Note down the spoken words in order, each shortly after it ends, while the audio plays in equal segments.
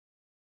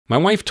My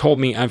wife told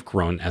me I've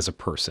grown as a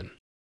person.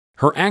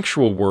 Her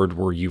actual word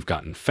were "you've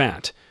gotten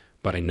fat,"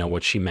 but I know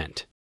what she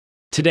meant.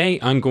 Today,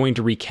 I'm going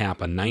to recap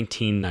a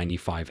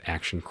 1995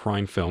 action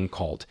crime film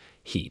called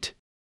Heat.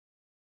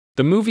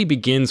 The movie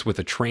begins with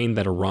a train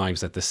that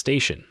arrives at the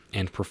station,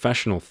 and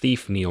professional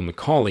thief Neil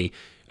McCauley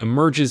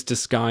emerges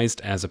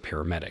disguised as a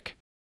paramedic.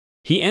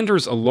 He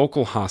enters a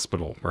local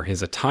hospital where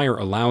his attire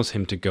allows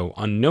him to go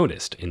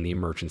unnoticed in the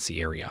emergency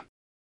area.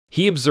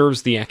 He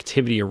observes the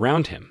activity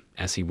around him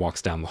as he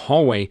walks down the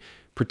hallway,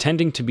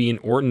 pretending to be an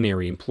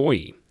ordinary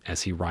employee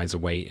as he rides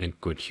away in a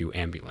Goodhue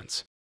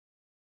ambulance.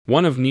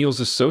 One of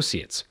Neil's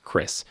associates,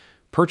 Chris,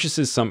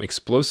 purchases some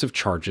explosive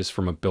charges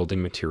from a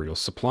building materials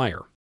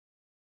supplier.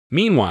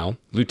 Meanwhile,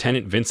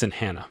 Lieutenant Vincent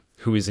Hanna,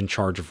 who is in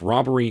charge of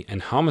robbery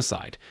and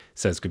homicide,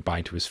 says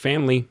goodbye to his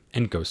family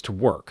and goes to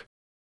work.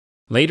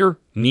 Later,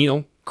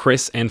 Neil,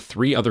 Chris, and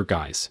 3 other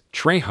guys,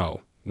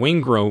 Trejo,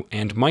 Waingro,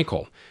 and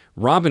Michael,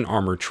 rob an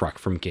armored truck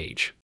from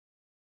Gage.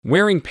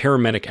 Wearing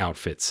paramedic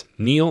outfits,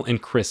 Neil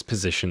and Chris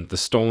position the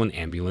stolen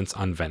ambulance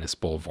on Venice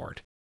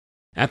Boulevard.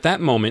 At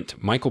that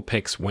moment, Michael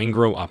picks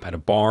Waingro up at a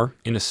bar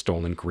in a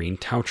stolen green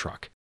tow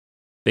truck.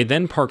 They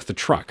then park the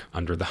truck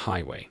under the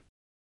highway.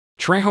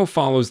 Trejo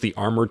follows the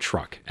armored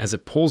truck as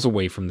it pulls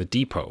away from the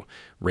depot,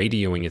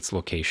 radioing its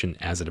location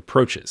as it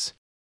approaches.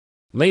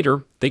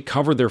 Later, they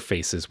cover their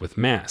faces with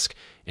masks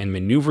and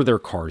maneuver their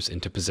cars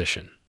into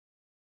position.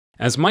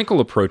 As Michael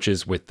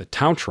approaches with the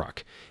tow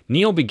truck,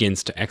 Neil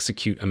begins to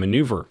execute a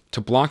maneuver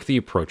to block the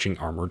approaching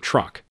armored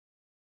truck.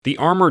 The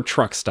armored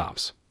truck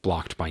stops,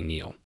 blocked by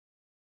Neil.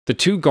 The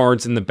 2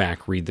 guards in the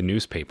back read the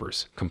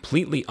newspapers,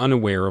 completely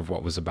unaware of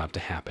what was about to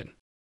happen.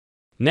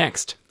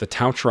 Next, the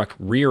tow truck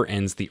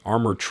rear-ends the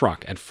armored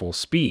truck at full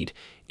speed,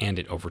 and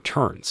it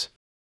overturns.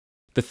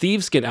 The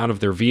thieves get out of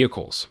their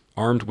vehicles,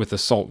 armed with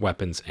assault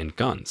weapons and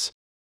guns.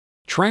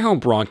 Trejo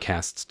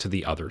broadcasts to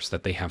the others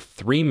that they have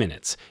 3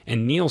 minutes,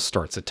 and Neil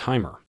starts a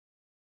timer.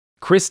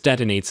 Chris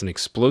detonates an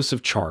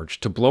explosive charge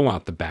to blow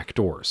out the back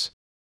doors.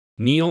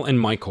 Neil and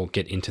Michael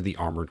get into the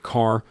armored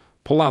car,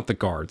 pull out the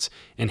guards,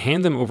 and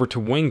hand them over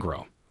to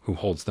Waingro, who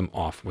holds them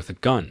off with a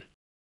gun.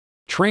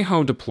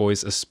 Trejo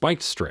deploys a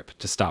spiked strip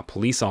to stop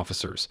police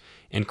officers,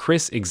 and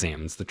Chris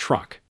examines the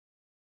truck.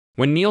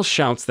 When Neil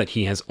shouts that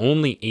he has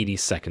only 80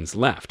 seconds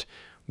left,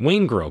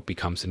 Waingro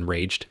becomes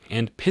enraged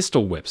and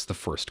pistol whips the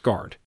first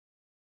guard.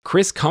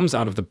 Chris comes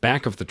out of the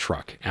back of the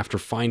truck after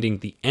finding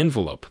the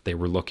envelope they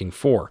were looking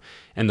for,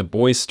 and the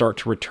boys start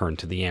to return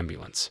to the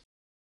ambulance.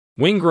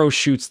 Waingro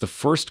shoots the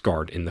first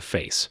guard in the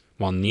face,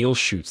 while Neil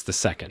shoots the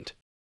second.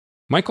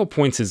 Michael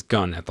points his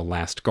gun at the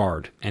last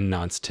guard and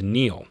nods to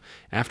Neil,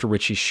 after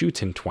which he shoots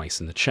him twice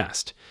in the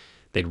chest.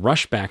 They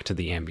rush back to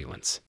the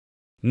ambulance.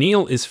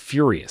 Neil is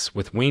furious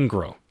with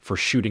Waingro for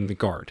shooting the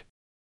guard.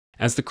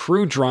 As the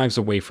crew drives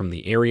away from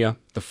the area,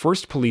 the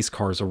first police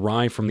cars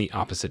arrive from the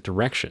opposite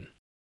direction.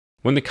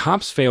 When the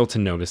cops fail to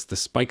notice the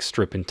spike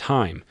strip in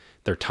time,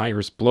 their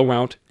tires blow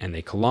out and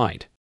they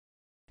collide.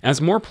 As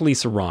more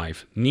police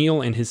arrive,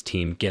 Neil and his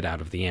team get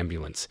out of the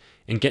ambulance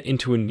and get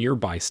into a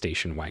nearby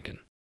station wagon.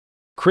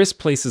 Chris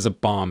places a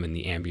bomb in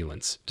the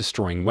ambulance,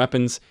 destroying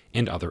weapons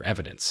and other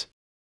evidence.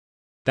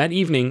 That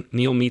evening,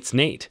 Neil meets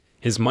Nate,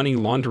 his money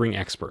laundering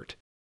expert.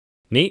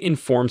 Nate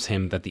informs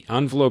him that the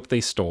envelope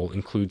they stole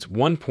includes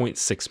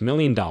 $1.6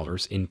 million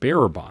in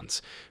bearer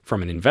bonds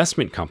from an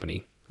investment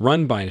company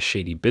run by a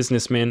shady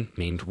businessman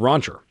named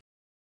Roger.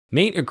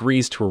 Nate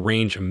agrees to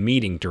arrange a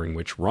meeting during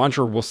which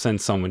Roger will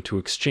send someone to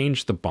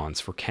exchange the bonds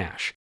for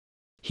cash.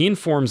 He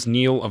informs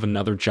Neil of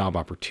another job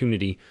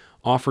opportunity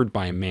offered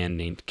by a man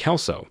named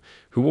Kelso,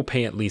 who will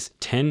pay at least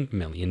 $10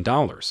 million.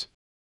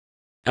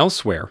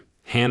 Elsewhere,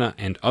 Hanna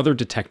and other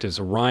detectives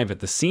arrive at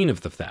the scene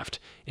of the theft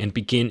and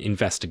begin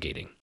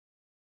investigating.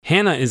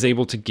 Hanna is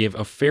able to give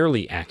a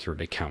fairly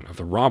accurate account of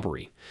the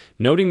robbery,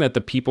 noting that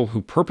the people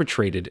who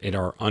perpetrated it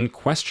are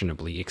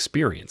unquestionably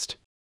experienced.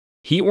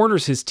 He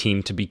orders his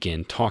team to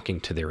begin talking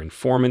to their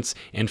informants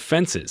and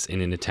fences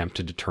in an attempt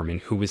to determine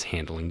who is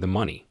handling the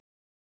money.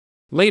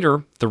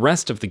 Later, the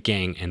rest of the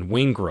gang and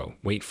Waingro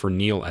wait for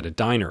Neil at a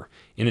diner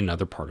in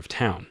another part of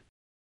town.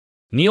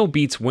 Neil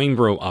beats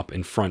Waingro up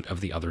in front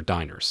of the other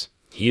diners.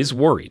 He is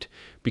worried,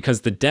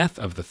 because the death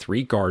of the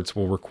 3 guards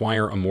will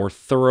require a more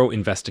thorough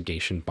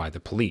investigation by the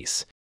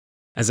police.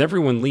 As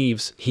everyone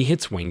leaves, he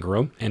hits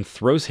Waingro and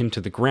throws him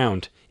to the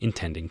ground,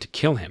 intending to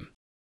kill him.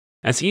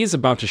 As he is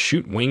about to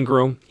shoot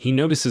Waingro, he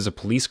notices a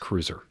police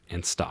cruiser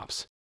and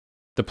stops.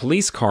 The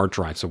police car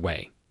drives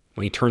away.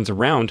 When he turns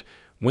around,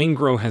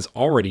 Waingro has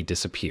already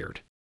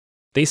disappeared.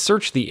 They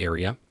search the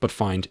area, but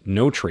find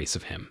no trace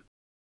of him.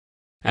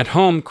 At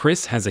home,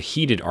 Chris has a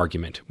heated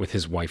argument with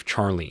his wife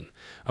Charlene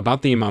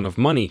about the amount of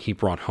money he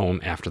brought home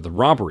after the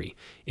robbery.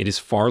 It is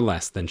far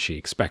less than she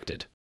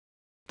expected.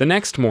 The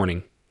next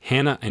morning,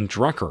 Hanna and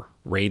Drucker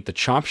raid the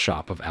chop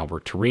shop of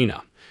Albert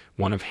Torina,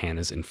 one of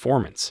Hanna's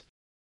informants.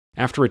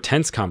 After a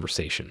tense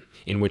conversation,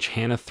 in which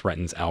Hanna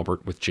threatens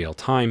Albert with jail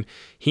time,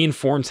 he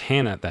informs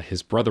Hanna that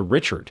his brother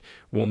Richard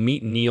will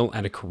meet Neil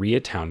at a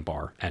Koreatown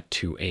bar at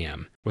 2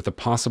 a.m., with a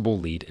possible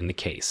lead in the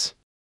case.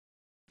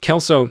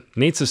 Kelso,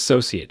 Nate's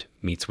associate,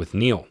 meets with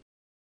Neil.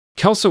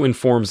 Kelso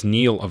informs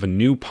Neil of a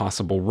new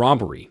possible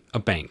robbery, a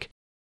bank.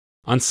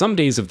 On some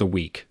days of the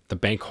week, the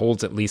bank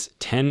holds at least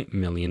 $10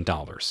 million.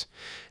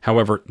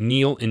 However,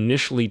 Neil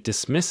initially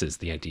dismisses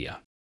the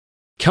idea.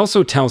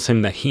 Kelso tells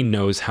him that he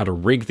knows how to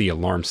rig the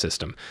alarm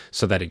system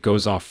so that it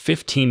goes off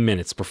 15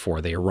 minutes before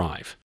they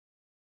arrive.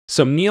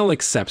 So Neil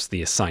accepts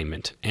the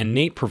assignment, and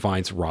Nate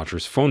provides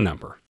Roger's phone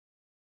number.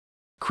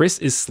 Chris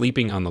is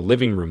sleeping on the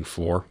living room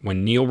floor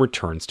when Neil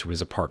returns to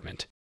his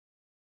apartment.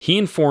 He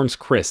informs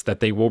Chris that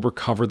they will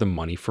recover the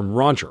money from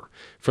Roger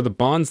for the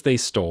bonds they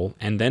stole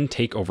and then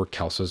take over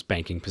Kelso's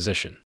banking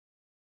position.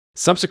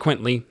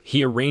 Subsequently,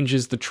 he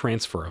arranges the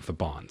transfer of the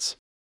bonds.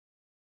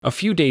 A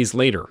few days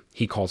later,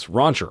 he calls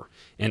Roger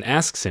and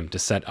asks him to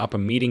set up a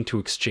meeting to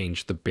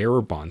exchange the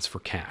bearer bonds for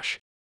cash.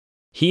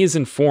 He is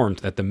informed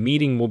that the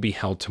meeting will be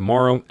held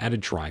tomorrow at a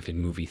drive-in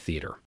movie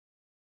theater.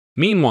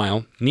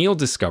 Meanwhile, Neil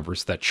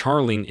discovers that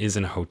Charlene is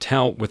in a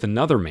hotel with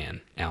another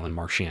man, Alan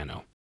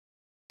Marciano.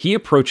 He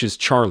approaches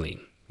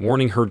Charlene,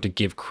 warning her to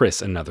give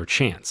Chris another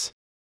chance.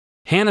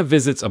 Hanna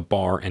visits a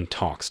bar and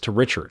talks to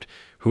Richard,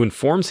 who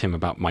informs him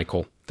about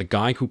Michael, the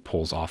guy who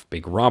pulls off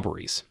big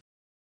robberies.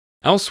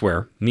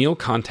 Elsewhere, Neil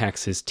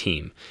contacts his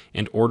team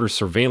and orders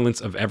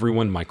surveillance of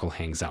everyone Michael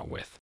hangs out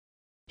with.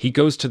 He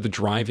goes to the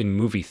drive-in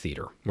movie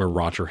theater, where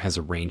Roger has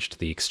arranged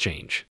the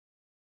exchange.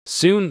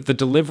 Soon, the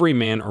delivery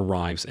man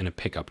arrives in a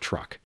pickup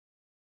truck.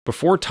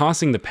 Before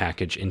tossing the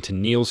package into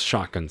Neil's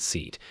shotgun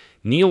seat,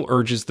 Neil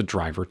urges the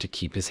driver to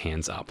keep his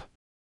hands up.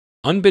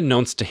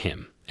 Unbeknownst to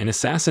him, an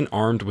assassin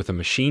armed with a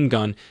machine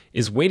gun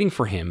is waiting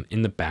for him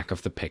in the back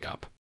of the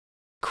pickup.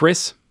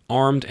 Chris,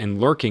 armed and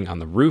lurking on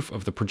the roof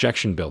of the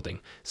projection building,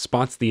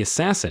 spots the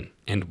assassin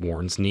and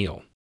warns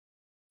Neil.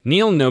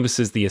 Neil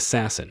notices the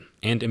assassin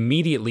and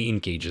immediately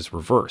engages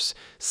reverse,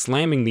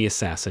 slamming the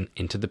assassin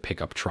into the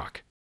pickup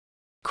truck.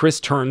 Chris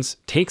turns,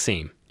 takes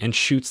aim, and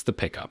shoots the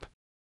pickup.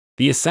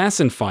 The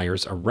assassin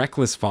fires a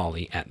reckless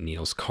volley at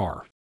Neil's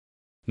car.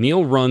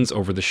 Neil runs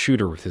over the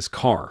shooter with his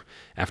car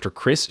after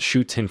Chris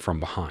shoots him from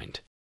behind.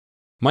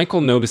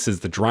 Michael notices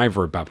the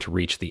driver about to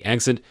reach the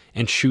exit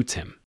and shoots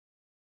him.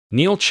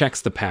 Neil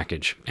checks the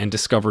package and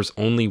discovers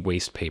only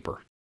waste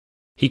paper.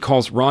 He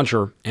calls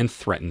Roger and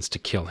threatens to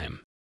kill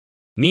him.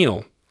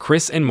 Neil,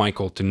 Chris, and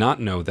Michael do not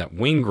know that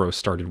Waingro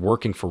started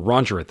working for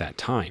Roger at that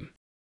time.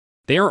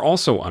 They are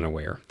also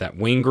unaware that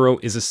Waingro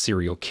is a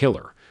serial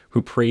killer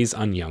who preys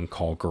on young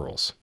call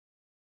girls.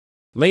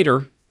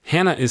 Later,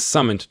 Hanna is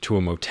summoned to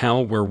a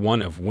motel where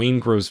one of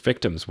Waingro's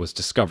victims was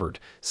discovered,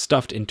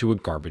 stuffed into a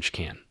garbage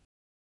can.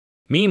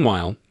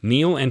 Meanwhile,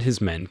 Neil and his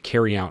men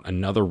carry out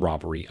another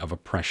robbery of a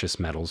precious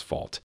metals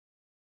vault.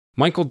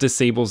 Michael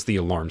disables the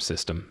alarm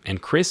system,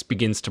 and Chris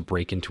begins to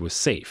break into a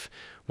safe,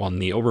 while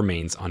Neil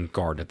remains on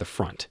guard at the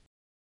front.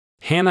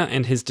 Hanna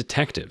and his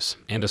detectives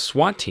and a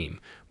SWAT team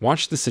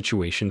watch the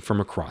situation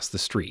from across the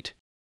street.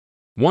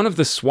 One of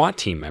the SWAT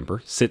team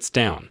members sits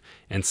down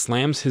and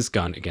slams his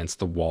gun against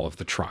the wall of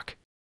the truck.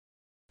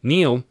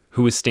 Neil,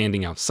 who is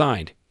standing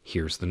outside,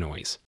 hears the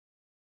noise.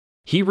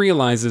 He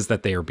realizes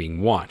that they are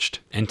being watched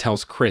and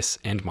tells Chris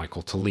and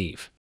Michael to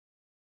leave.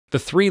 The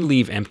three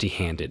leave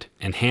empty-handed,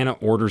 and Hanna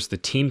orders the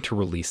team to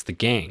release the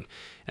gang,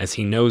 as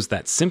he knows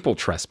that simple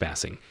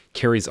trespassing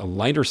carries a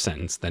lighter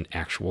sentence than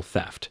actual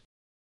theft.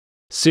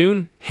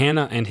 Soon,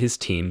 Hanna and his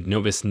team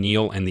notice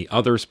Neil and the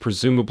others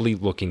presumably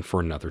looking for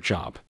another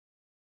job.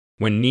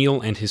 When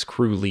Neil and his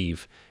crew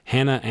leave,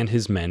 Hanna and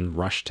his men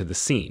rush to the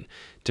scene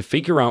to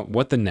figure out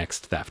what the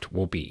next theft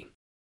will be.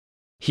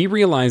 He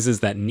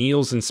realizes that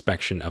Neil's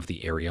inspection of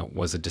the area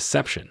was a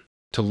deception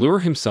to lure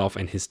himself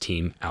and his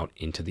team out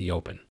into the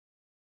open.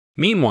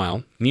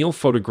 Meanwhile, Neil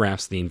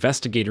photographs the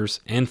investigators,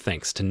 and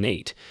thanks to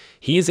Nate,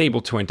 he is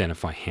able to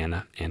identify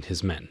Hanna and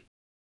his men.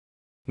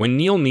 When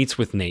Neil meets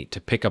with Nate to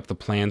pick up the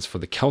plans for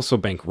the Kelso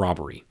Bank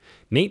robbery,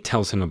 Nate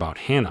tells him about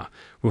Hanna,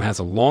 who has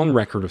a long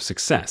record of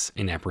success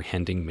in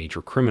apprehending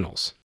major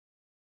criminals.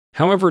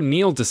 However,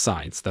 Neil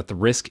decides that the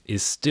risk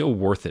is still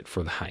worth it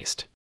for the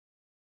heist.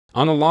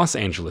 On a Los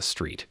Angeles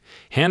street,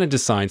 Hanna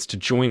decides to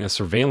join a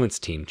surveillance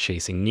team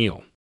chasing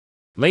Neil.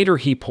 Later,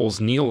 he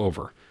pulls Neil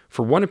over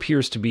for what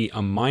appears to be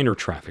a minor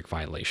traffic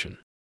violation.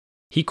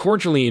 He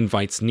cordially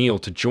invites Neil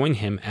to join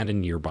him at a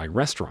nearby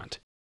restaurant.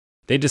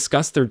 They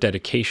discuss their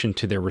dedication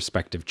to their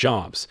respective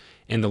jobs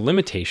and the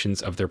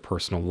limitations of their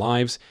personal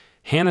lives.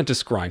 Hanna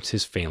describes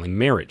his failing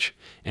marriage,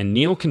 and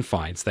Neil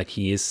confides that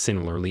he is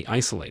similarly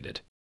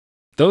isolated.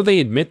 Though they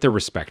admit their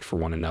respect for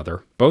one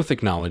another, both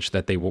acknowledge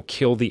that they will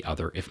kill the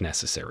other if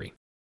necessary.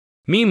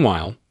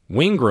 Meanwhile,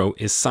 Waingro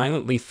is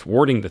silently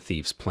thwarting the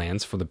thieves'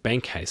 plans for the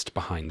bank heist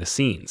behind the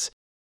scenes.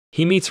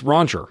 He meets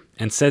Roger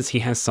and says he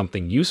has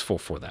something useful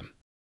for them.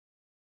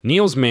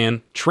 Neil's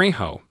man,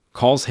 Trejo,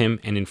 calls him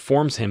and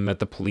informs him that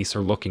the police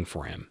are looking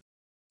for him.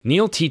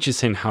 Neil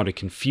teaches him how to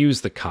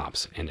confuse the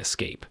cops and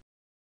escape.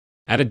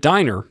 At a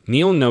diner,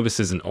 Neil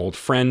notices an old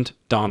friend,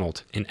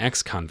 Donald, an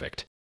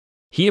ex-convict.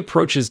 He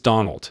approaches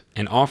Donald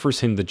and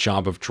offers him the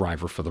job of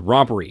driver for the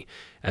robbery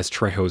as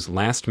Trejo's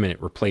last-minute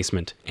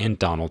replacement, and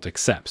Donald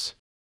accepts.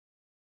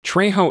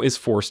 Trejo is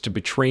forced to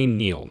betray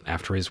Neil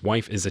after his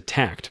wife is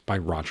attacked by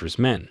Roger's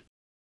men.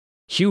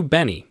 Hugh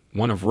Benny,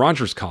 one of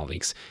Roger's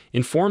colleagues,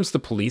 informs the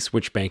police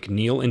which bank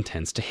Neil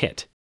intends to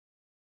hit.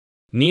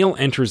 Neil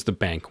enters the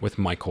bank with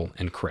Michael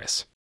and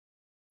Chris.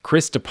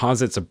 Chris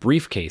deposits a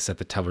briefcase at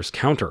the teller's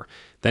counter,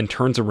 then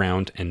turns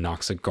around and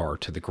knocks a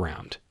guard to the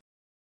ground.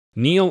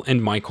 Neil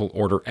and Michael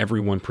order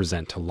everyone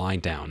present to lie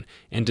down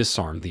and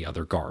disarm the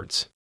other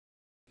guards.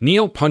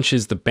 Neil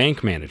punches the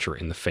bank manager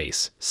in the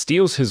face,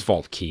 steals his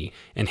vault key,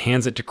 and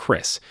hands it to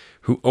Chris,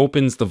 who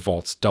opens the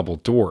vault's double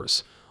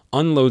doors,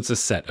 unloads a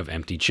set of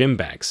empty gym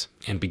bags,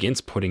 and begins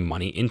putting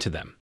money into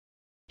them.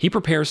 He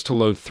prepares to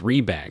load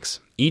 3 bags,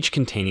 each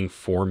containing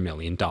 $4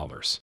 million.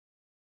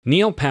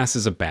 Neil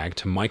passes a bag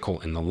to Michael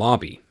in the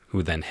lobby,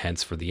 who then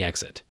heads for the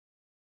exit.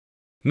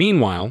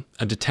 Meanwhile,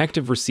 a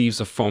detective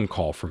receives a phone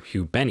call from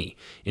Hugh Benny,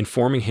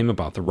 informing him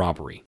about the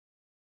robbery.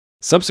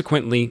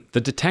 Subsequently,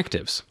 the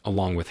detectives,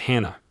 along with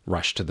Hanna,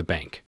 rush to the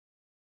bank.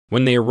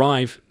 When they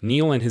arrive,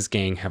 Neil and his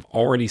gang have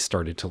already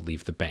started to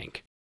leave the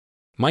bank.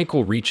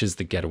 Michael reaches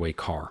the getaway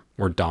car,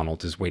 where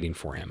Donald is waiting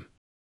for him.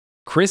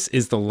 Chris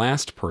is the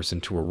last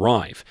person to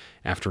arrive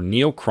after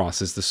Neil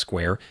crosses the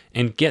square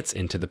and gets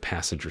into the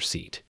passenger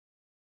seat.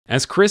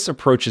 As Chris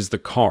approaches the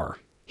car,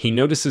 he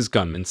notices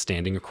gunmen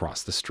standing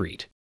across the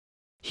street.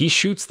 He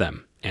shoots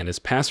them, and as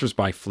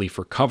passersby flee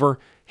for cover,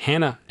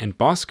 Hanna and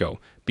Bosko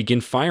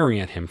begin firing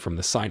at him from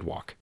the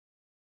sidewalk.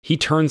 He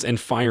turns and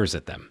fires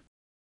at them.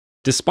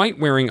 Despite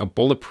wearing a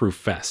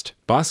bulletproof vest,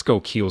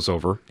 Bosko keels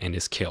over and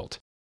is killed.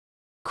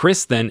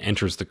 Chris then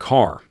enters the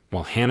car,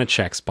 while Hanna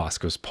checks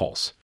Bosko's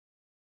pulse.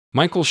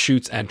 Michael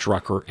shoots at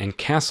Drucker and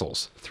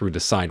Casals through the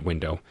side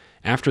window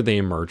after they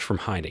emerge from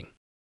hiding.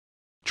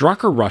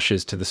 Drucker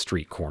rushes to the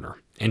street corner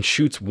and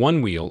shoots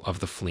one wheel of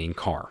the fleeing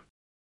car.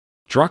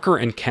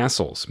 Drucker and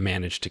Casals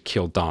manage to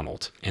kill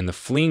Donald, and the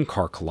fleeing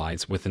car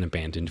collides with an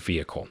abandoned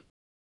vehicle.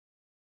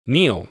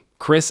 Neil,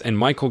 Chris, and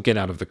Michael get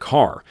out of the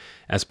car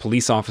as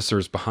police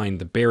officers behind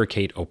the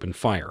barricade open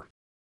fire.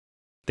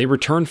 They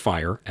return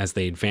fire as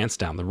they advance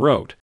down the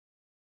road.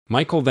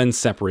 Michael then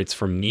separates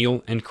from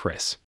Neil and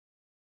Chris.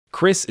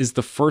 Chris is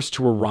the first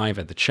to arrive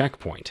at the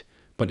checkpoint,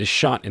 but is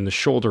shot in the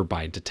shoulder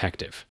by a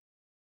detective.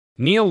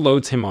 Neil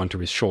loads him onto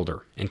his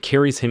shoulder and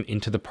carries him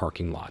into the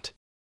parking lot.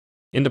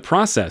 In the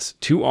process,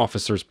 2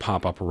 officers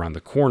pop up around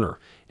the corner,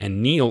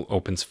 and Neil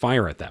opens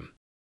fire at them.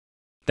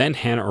 Then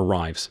Hanna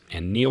arrives,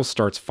 and Neil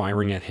starts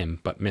firing at him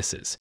but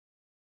misses.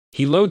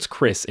 He loads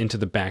Chris into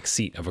the back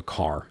seat of a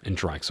car and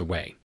drives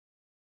away.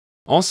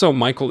 Also,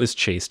 Michael is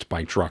chased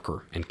by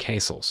Drucker and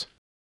Casals.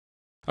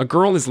 A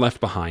girl is left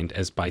behind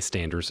as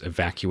bystanders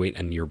evacuate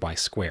a nearby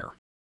square.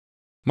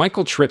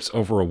 Michael trips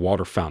over a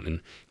water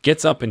fountain,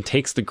 gets up and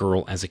takes the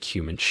girl as a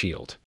human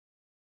shield.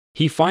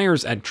 He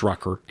fires at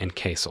Drucker and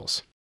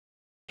Casals.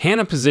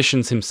 Hanna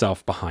positions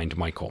himself behind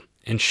Michael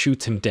and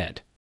shoots him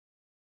dead.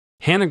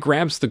 Hanna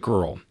grabs the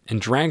girl and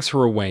drags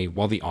her away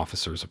while the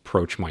officers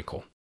approach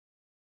Michael.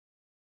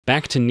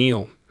 Back to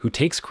Neil, who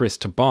takes Chris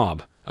to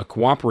Bob, a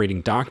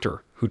cooperating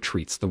doctor who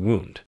treats the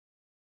wound.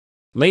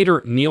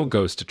 Later, Neil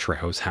goes to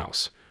Trejo's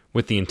house,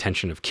 with the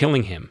intention of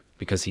killing him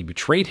because he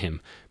betrayed him,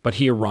 but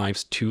he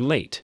arrives too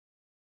late.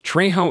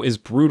 Trejo is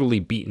brutally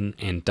beaten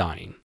and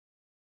dying.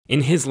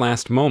 In his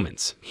last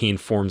moments, he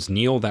informs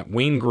Neil that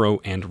Waingro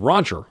and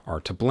Roger are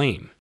to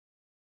blame.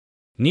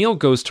 Neil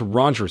goes to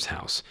Roger's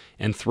house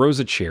and throws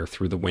a chair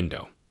through the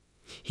window.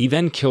 He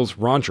then kills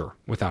Roger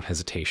without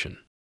hesitation.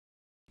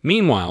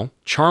 Meanwhile,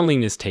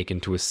 Charlene is taken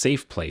to a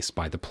safe place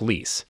by the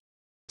police.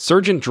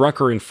 Sergeant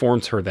Drucker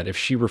informs her that if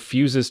she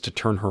refuses to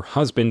turn her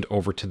husband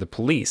over to the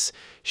police,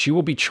 she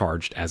will be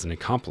charged as an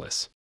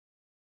accomplice.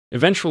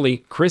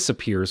 Eventually, Chris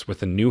appears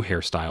with a new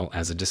hairstyle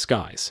as a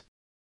disguise.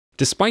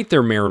 Despite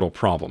their marital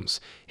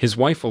problems, his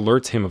wife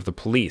alerts him of the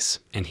police,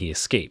 and he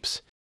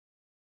escapes.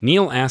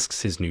 Neil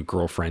asks his new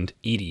girlfriend,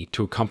 Eady,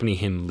 to accompany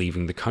him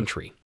leaving the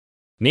country.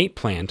 Nate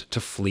planned to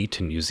flee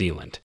to New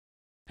Zealand.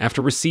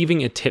 After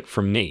receiving a tip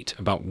from Nate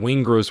about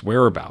Waingro's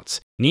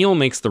whereabouts, Neil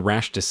makes the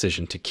rash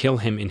decision to kill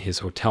him in his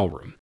hotel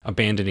room,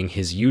 abandoning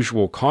his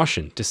usual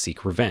caution to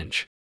seek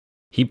revenge.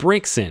 He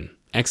breaks in,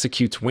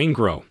 executes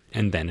Waingro,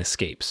 and then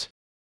escapes.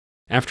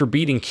 After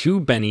beating Hugh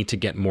Benny to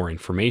get more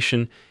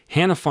information,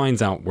 Hanna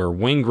finds out where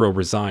Waingro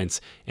resides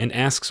and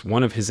asks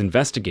one of his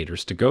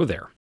investigators to go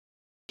there.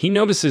 He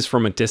notices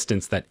from a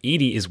distance that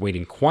Eady is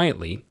waiting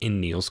quietly in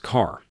Neil's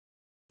car.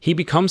 He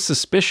becomes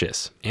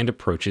suspicious and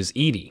approaches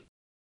Eady.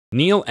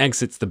 Neil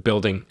exits the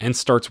building and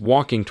starts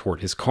walking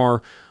toward his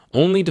car,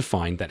 only to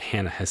find that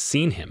Hanna has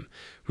seen him,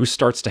 who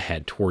starts to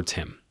head towards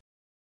him.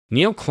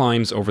 Neil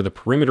climbs over the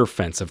perimeter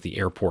fence of the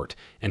airport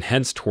and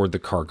heads toward the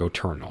cargo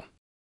terminal.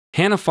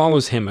 Hanna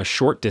follows him a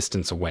short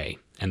distance away,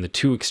 and the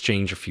two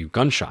exchange a few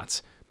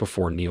gunshots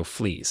before Neil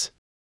flees.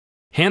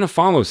 Hanna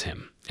follows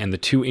him, and the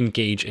two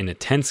engage in a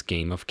tense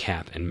game of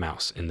cat and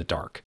mouse in the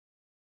dark.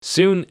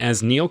 Soon,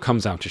 as Neil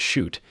comes out to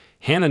shoot,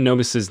 Hanna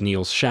notices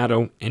Neil's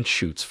shadow and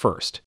shoots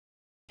first.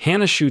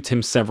 Hanna shoots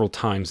him several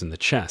times in the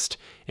chest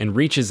and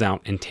reaches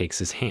out and takes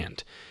his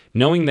hand,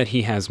 knowing that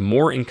he has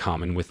more in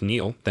common with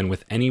Neil than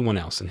with anyone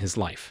else in his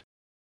life.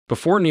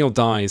 Before Neil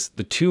dies,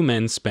 the two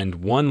men spend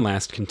one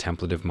last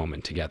contemplative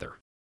moment together.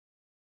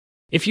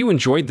 If you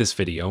enjoyed this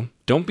video,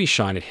 don't be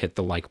shy to hit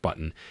the like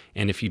button,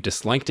 and if you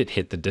disliked it,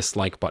 hit the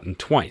dislike button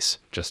twice,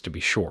 just to be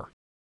sure.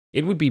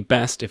 It would be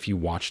best if you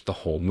watched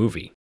the whole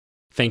movie.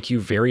 Thank you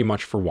very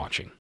much for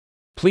watching.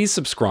 Please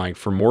subscribe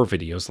for more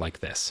videos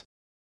like this.